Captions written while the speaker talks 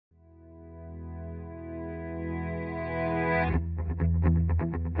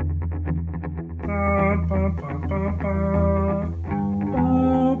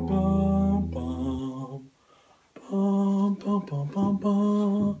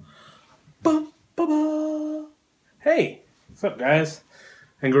Hey, what's up, guys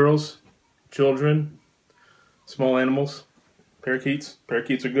and girls, children, small animals, parakeets?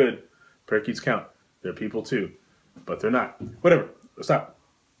 Parakeets are good. Parakeets count. They're people too, but they're not. Whatever. Stop.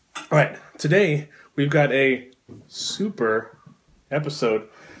 All right. Today we've got a super episode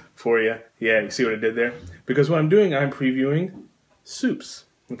for you. Yeah, you see what I did there? Because what I'm doing, I'm previewing soups.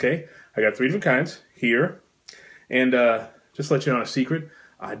 Okay, I got 3 different kinds here, and just to let you know a secret,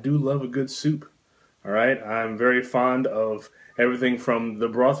 I do love a good soup. All right, I'm very fond of everything from the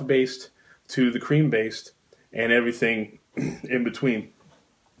broth-based to the cream-based and everything in between.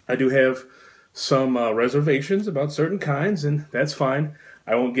 I do have some reservations about certain kinds, and that's fine.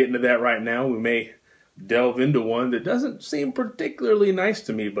 I won't get into that right now. We may delve into one that doesn't seem particularly nice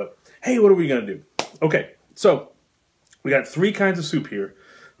to me, but hey, what are we going to do? Okay, so we got 3 kinds of soup here.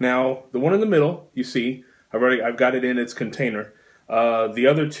 Now, the one in the middle, you see, I've got it in its container. The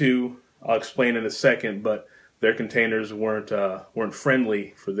other 2, I'll explain in a second, but their containers weren't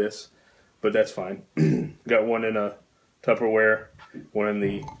friendly for this, but that's fine. Got one in a Tupperware, one in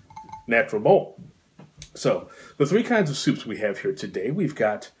the natural bowl. So, the 3 kinds of soups we have here today, we've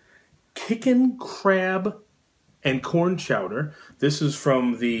got Kickin crab and corn chowder. This is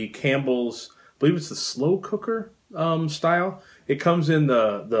from the Campbell's, I believe it's the slow cooker style. It comes in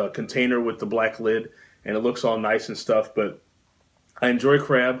the container with the black lid, and it looks all nice and stuff, but I enjoy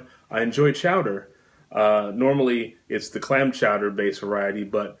crab. I enjoy chowder. Normally, it's the clam chowder based variety,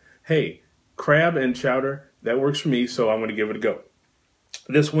 but hey, crab and chowder, that works for me, so I'm going to give it a go.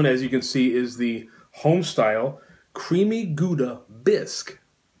 This one, as you can see, is the home style Creamy Gouda Bisque.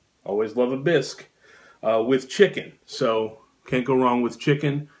 Always love a bisque with chicken. So can't go wrong with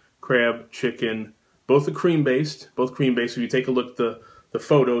chicken, crab, chicken. Both are cream based. Both cream based. If you take a look at the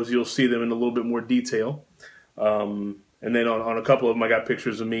photos, you'll see them in a little bit more detail. And then on a couple of them, I got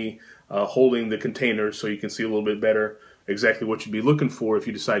pictures of me holding the container, so you can see a little bit better exactly what you'd be looking for if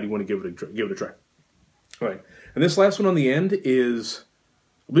you decide you want to give it a try. All right, and this last one on the end is,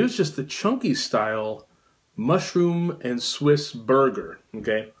 I believe it's just the chunky style mushroom and Swiss burger.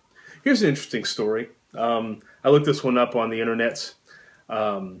 Okay, here's an interesting story. I looked this one up on the internets.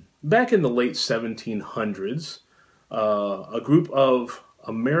 Back in the late 1700s, a group of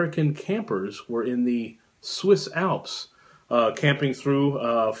American campers were in the Swiss Alps, camping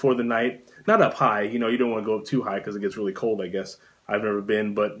through for the night. Not up high, you don't want to go up too high because it gets really cold, I guess. I've never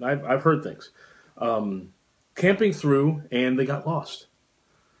been, but I've heard things. Camping through, and they got lost.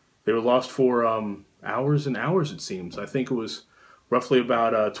 They were lost for hours and hours, it seems. I think it was roughly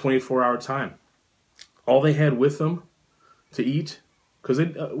about a 24-hour time. All they had with them to eat, because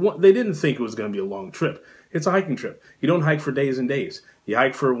they didn't think it was going to be a long trip. It's a hiking trip. You don't hike for days and days. You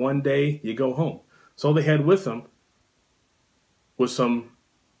hike for one day, you go home. So all they had with them was some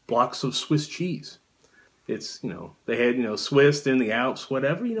blocks of Swiss cheese. It's, they had, Swiss in the Alps,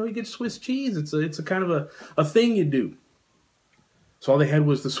 whatever. You get Swiss cheese. It's a kind of a thing you do. So all they had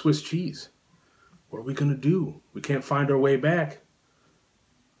was the Swiss cheese. What are we going to do? We can't find our way back.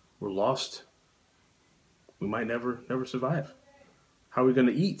 We're lost. We might never survive. How are we going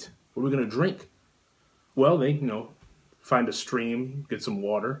to eat? What are we going to drink? Well, they, find a stream, get some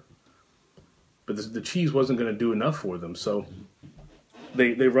water. But the cheese wasn't going to do enough for them, so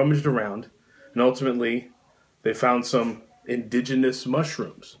they rummaged around, and ultimately they found some indigenous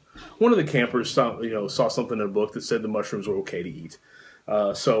mushrooms. One of the campers saw something in a book that said the mushrooms were okay to eat.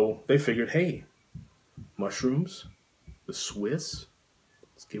 So they figured, hey, mushrooms, the Swiss,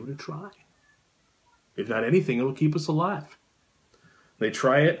 let's give it a try. If not anything, it'll keep us alive. They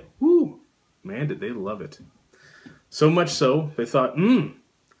try it. Woo! Man, did they love it. So much so, they thought,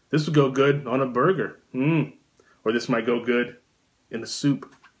 this would go good on a burger. Or this might go good in a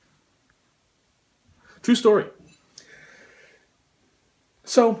soup. True story.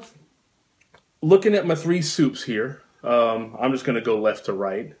 So, looking at my 3 soups here, I'm just going to go left to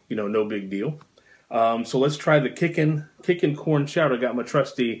right. No big deal. So let's try the Kickin corn chowder. I got my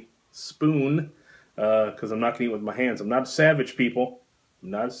trusty spoon because I'm not going to eat with my hands. I'm not a savage, people.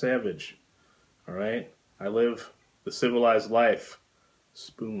 I'm not a savage. All right? I live the civilized life.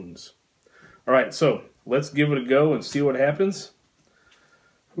 Spoons. All right, so let's give it a go and see what happens.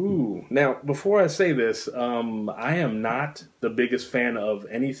 Ooh. Now, before I say this, I am not the biggest fan of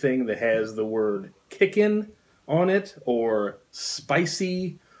anything that has the word kickin on it, or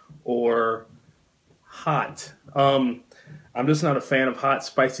spicy, or hot. I'm just not a fan of hot,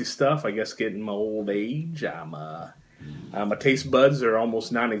 spicy stuff. I guess getting my old age, my taste buds are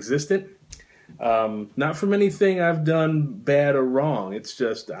almost non-existent. Not from anything I've done bad or wrong. It's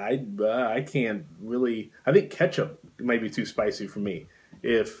just I can't really. I think ketchup might be too spicy for me,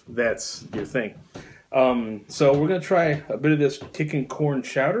 if that's your thing. So we're going to try a bit of this Kickin corn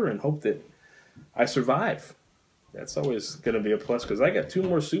chowder and hope that I survive. That's always going to be a plus because I got 2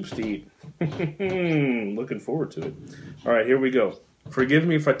 more soups to eat. Looking forward to it. All right, here we go. Forgive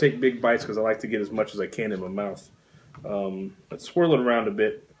me if I take big bites because I like to get as much as I can in my mouth. Let's swirl it around a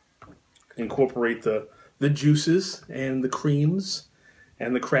bit. Incorporate the juices and the creams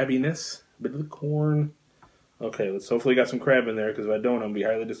and the crabbiness. A bit of the corn. Okay, let's hopefully got some crab in there because if I don't, I'm going to be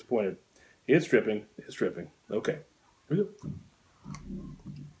highly disappointed. It's dripping. It's dripping. Okay. Here we go.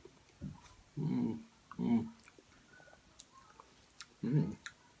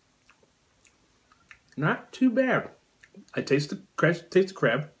 Not too bad. I taste the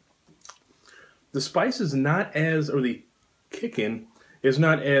crab. The spice is not as, or the Kickin is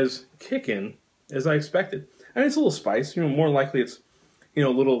not as Kickin as I expected. I mean, it's a little spice. You know, more likely it's, you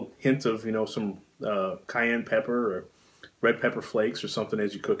know, a little hint of, you know, some cayenne pepper or red pepper flakes or something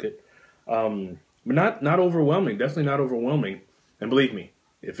as you cook it. But not overwhelming. Definitely not overwhelming. And believe me,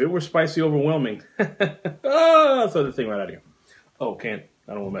 if it were spicy overwhelming, I'll throw the thing right out of here. Oh, can't.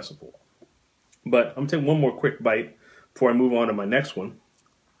 I don't want to mess with it. But I'm going to take one more quick bite before I move on to my next one.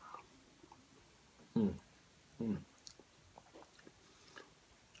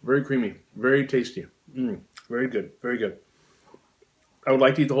 Very creamy. Very tasty. Very good. Very good. I would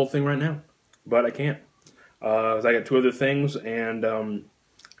like to eat the whole thing right now, but I can't. 'Cause I got 2 other things and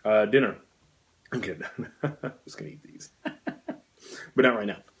dinner. I'm kidding. I'm just going to eat these. But not right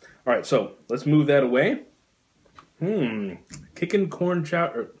now. All right, so let's move that away. Kickin corn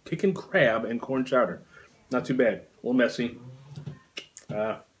chowder, Kickin crab and corn chowder. Not too bad. A little messy.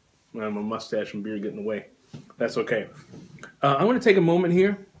 My mustache and beard getting in the way. That's okay. I want to take a moment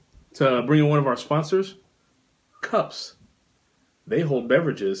here to bring in one of our sponsors, Cups. They hold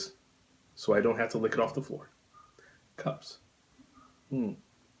beverages, so I don't have to lick it off the floor. Cups.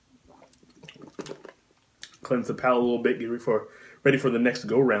 Cleanse the palate a little bit. Get ready for the next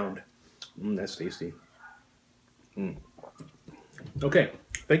go round. That's tasty. Okay,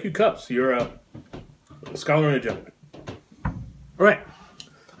 thank you, Cups. You're a scholar and a gentleman. All right,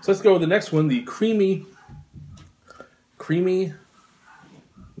 so let's go with the next one, the Creamy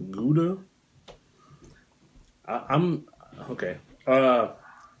Gouda. I'm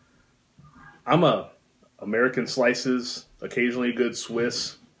a American slices, occasionally good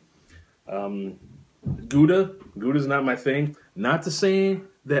Swiss. Gouda's not my thing. Not to say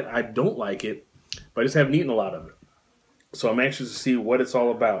that I don't like it, but I just haven't eaten a lot of it. So I'm anxious to see what it's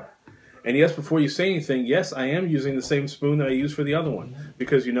all about. And yes, before you say anything, yes, I am using the same spoon that I used for the other one.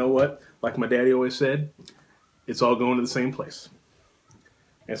 Because you know what? Like my daddy always said, it's all going to the same place.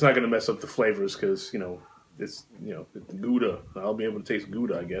 And it's not going to mess up the flavors because, you know, it's Gouda. I'll be able to taste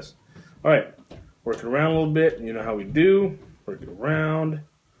Gouda, I guess. All right. Work it around a little bit. You know how we do. Work it around.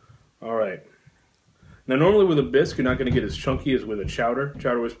 All right. Now, normally with a bisque, you're not going to get as chunky as with a chowder.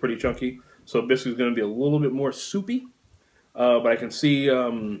 Chowder was pretty chunky. So a bisque is going to be a little bit more soupy. But I can see, I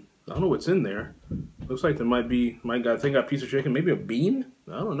don't know what's in there. Looks like there might be, I think a piece of chicken, maybe a bean?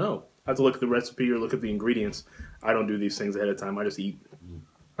 I don't know. I have to look at the recipe or look at the ingredients. I don't do these things ahead of time. I just eat.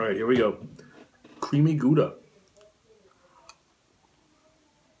 All right, here we go. Creamy Gouda.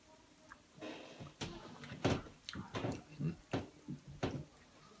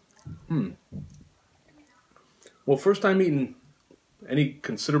 Well, first time eating any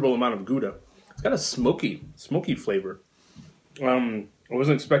considerable amount of Gouda. It's got a smoky flavor. I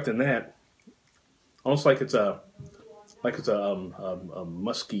wasn't expecting that. Almost like it's a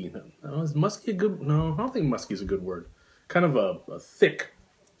musky. Is musky a good? No, I don't think musky is a good word. Kind of a thick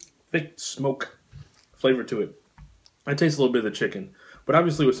smoke flavor to it. I taste a little bit of the chicken, but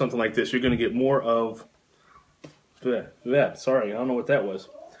obviously with something like this, you're going to get more of that. Sorry, I don't know what that was.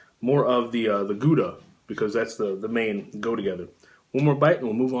 More of the Gouda because that's the main go together. One more bite and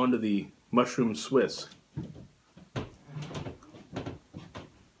we'll move on to the mushroom Swiss.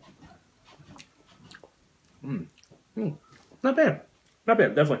 Not bad. Not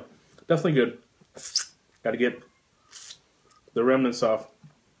bad. Definitely good. Got to get the remnants off.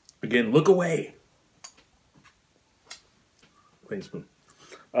 Again, look away. Clean spoon.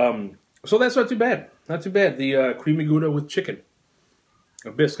 So that's not too bad. Not too bad. The Creamy Gouda with chicken. A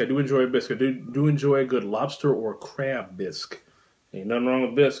bisque. I do enjoy a bisque. I do enjoy a good lobster or crab bisque. Ain't nothing wrong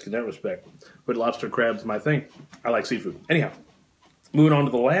with bisque in that respect. But lobster crab's my thing. I like seafood. Anyhow, moving on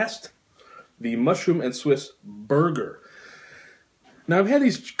to the last. The mushroom and Swiss burger. Now, I've had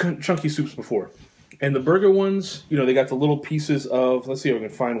these chunky soups before. And the burger ones, you know, they got the little pieces of, let's see if I can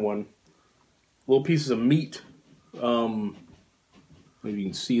find one. Little pieces of meat. Maybe you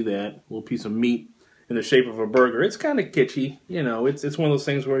can see that. Little piece of meat in the shape of a burger. It's kind of kitschy, you know. It's one of those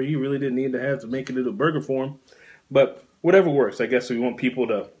things where you really didn't need to have to make it into burger form, but whatever works. I guess we want people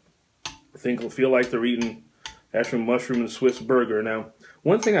to feel like they're eating actual mushroom and Swiss burger. Now,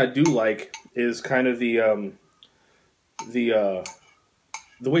 one thing I do like is kind of the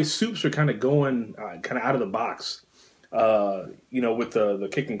way soups are kind of going kind of out of the box. You know, with the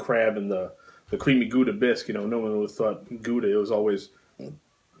Kickin crab and the Creamy Gouda Bisque. You know, no one would have thought Gouda. It was always,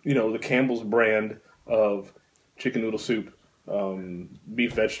 you know, the Campbell's brand of chicken noodle soup,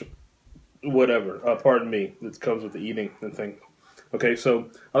 beef vegetable, whatever. Pardon me. It comes with the eating and thing. Okay, so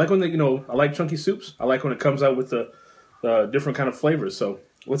I like when I like chunky soups. I like when it comes out with the different kind of flavors. So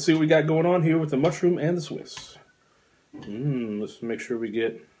let's see what we got going on here with the mushroom and the Swiss. Let's make sure we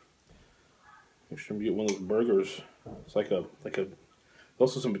get one of those burgers. It's like a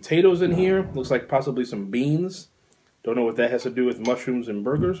also some potatoes in here. Looks like possibly some beans. Don't know what that has to do with mushrooms and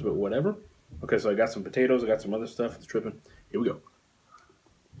burgers, but whatever. Okay, so I got some potatoes. I got some other stuff. It's tripping. Here we go.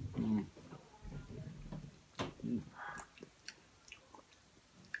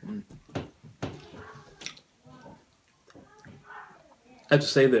 I have to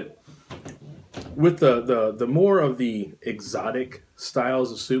say that with the more of the exotic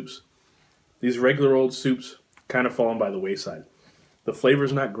styles of soups, these regular old soups kind of fallen by the wayside. The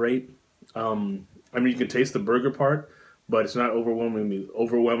flavor's not great. I mean, you can taste the burger part, but it's not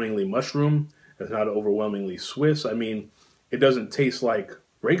overwhelmingly mushroom. It's not overwhelmingly Swiss. I mean, it doesn't taste like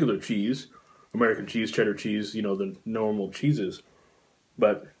regular cheese, American cheese, cheddar cheese, you know, the normal cheeses.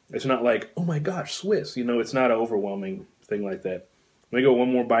 But it's not like, oh my gosh, Swiss. You know, it's not an overwhelming thing like that. Let me go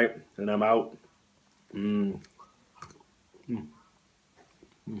one more bite, and I'm out.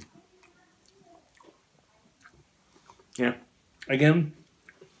 Yeah. Again,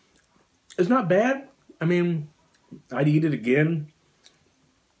 it's not bad. I mean, I'd eat it again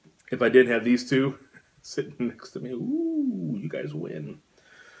if I did have these two sitting next to me. Ooh, you guys win.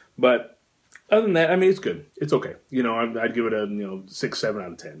 But other than that, I mean, it's good. It's okay. You know, I'd give it a 6, 7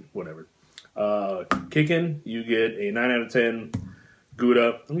 out of 10, whatever. Kickin, you get a 9 out of 10.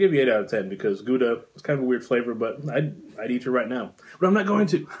 Gouda, I'm gonna give you 8 out of 10 because Gouda is kind of a weird flavor, but I'd eat it right now. But I'm not going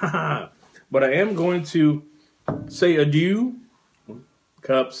to. But I am going to say adieu,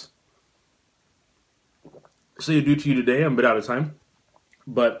 cups. Say adieu to you today. I'm a bit out of time,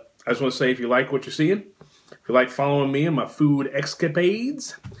 but I just want to say if you like what you're seeing, if you like following me and my food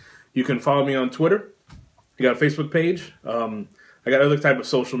escapades, you can follow me on Twitter. You got a Facebook page. I got other type of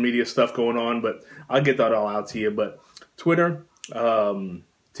social media stuff going on, but I'll get that all out to you. But Twitter.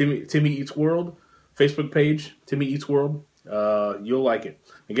 Timmy Eats World, Facebook page, Timmy Eats World. You'll like it.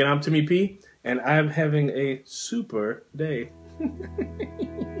 Again, I'm Timmy P, and I'm having a super day.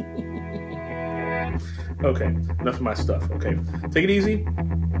 Okay, enough of my stuff. Okay, take it easy.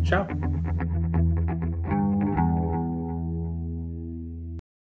 Ciao.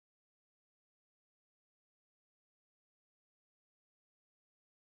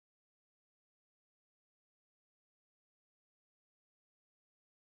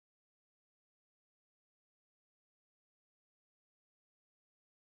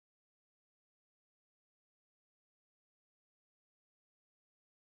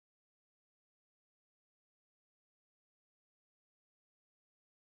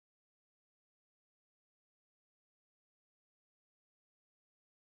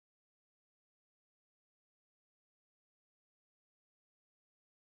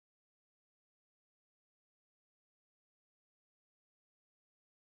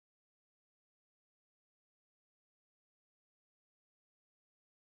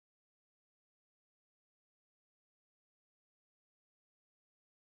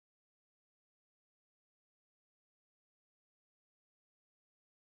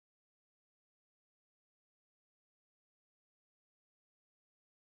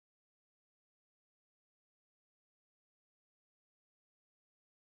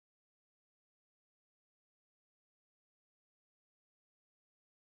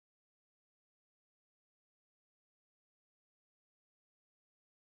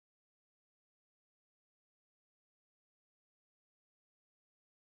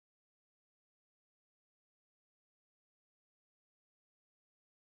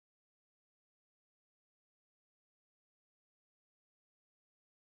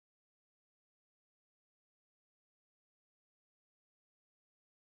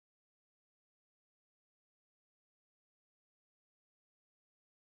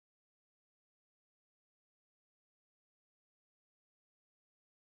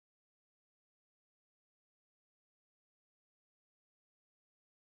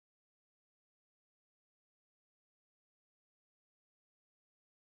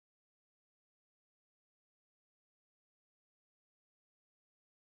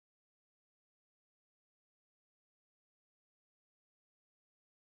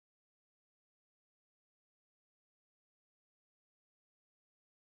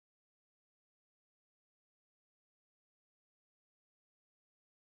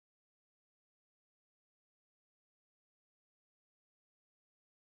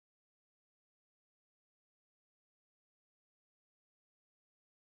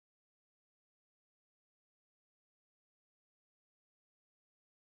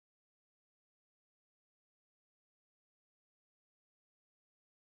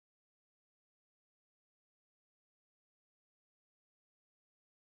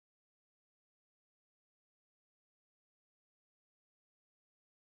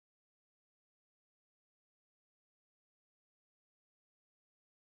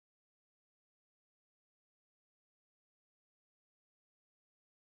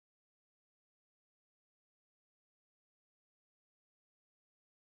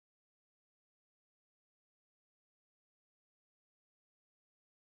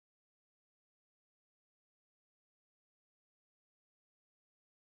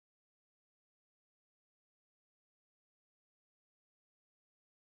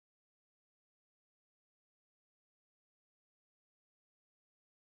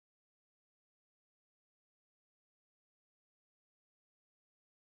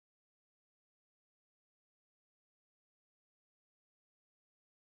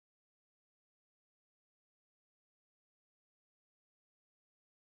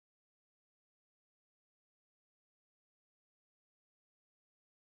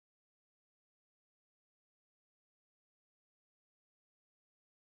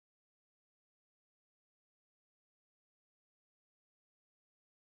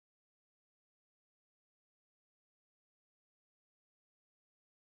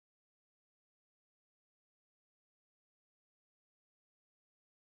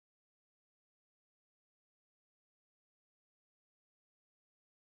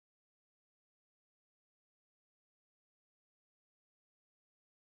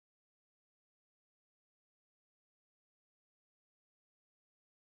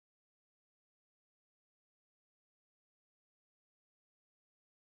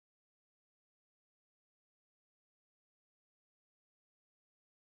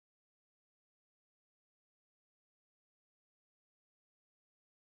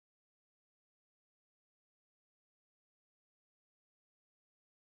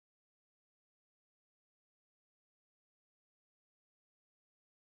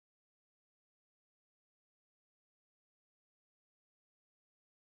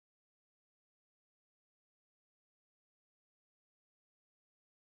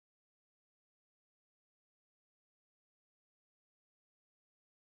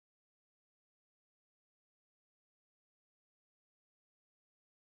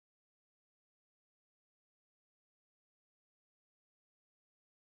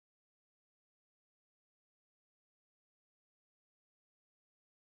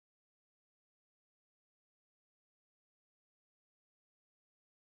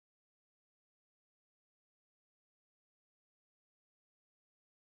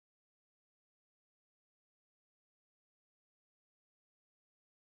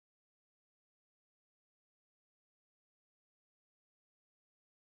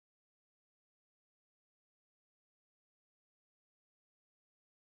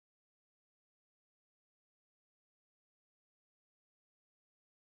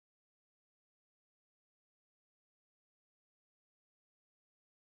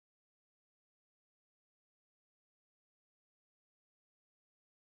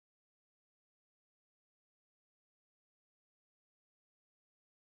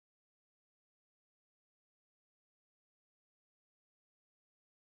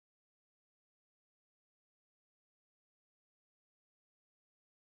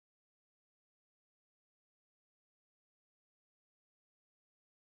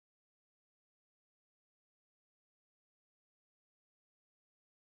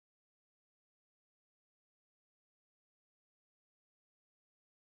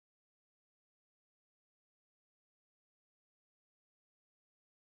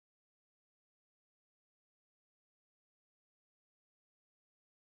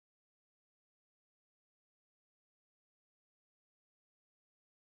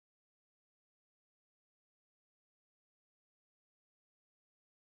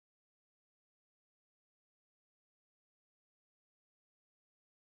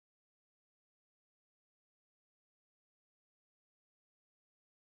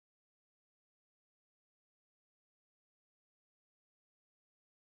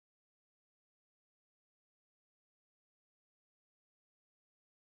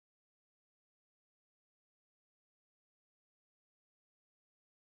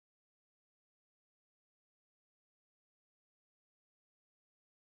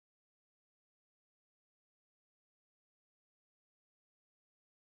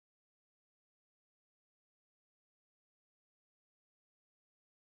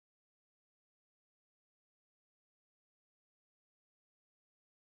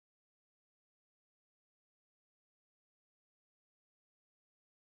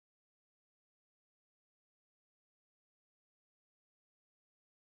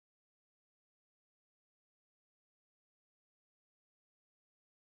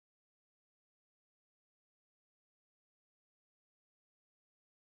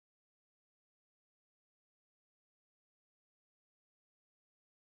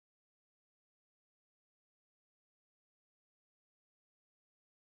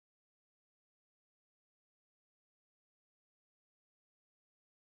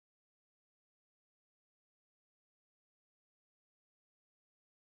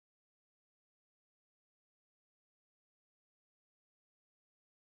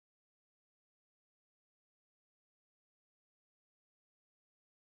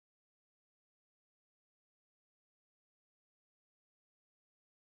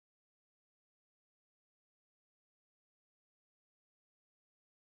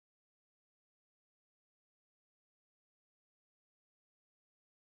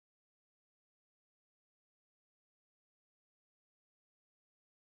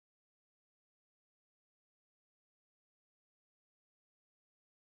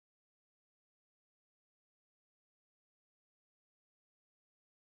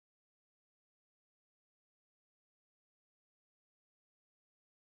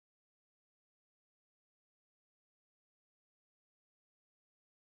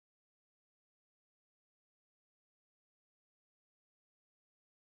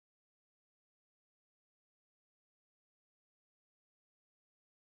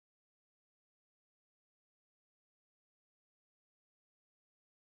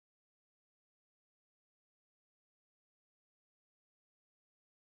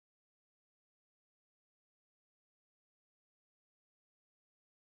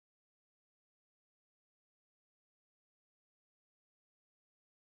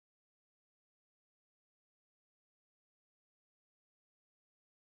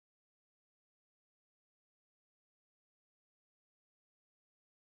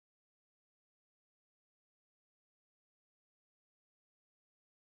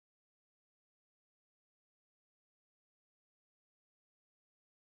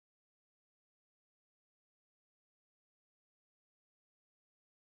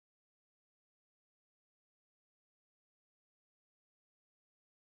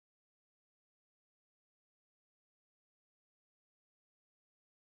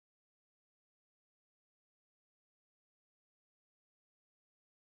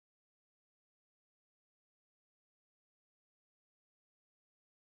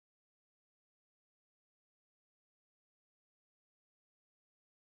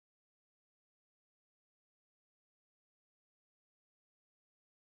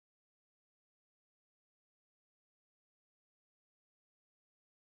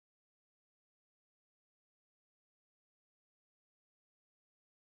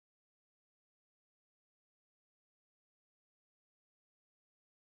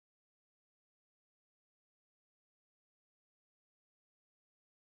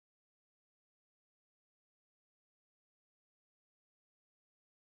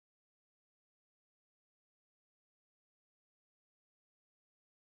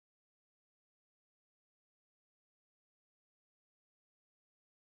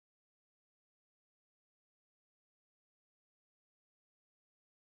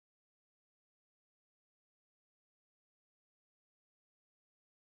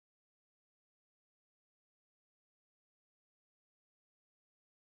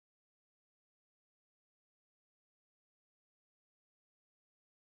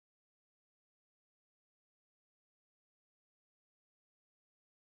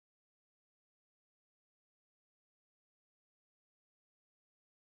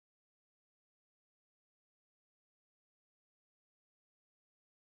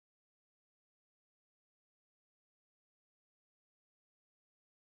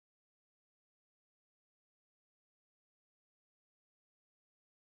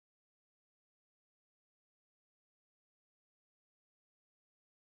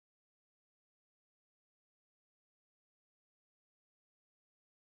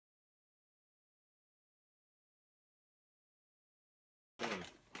 Okay.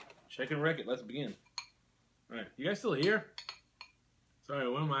 Check and wreck it. Let's begin. All right. You guys still here? Sorry,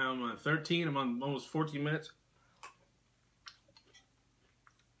 what am I? I'm on 13. I'm on almost 14 minutes.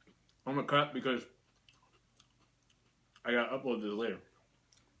 I'm going to cut because I got to upload this later.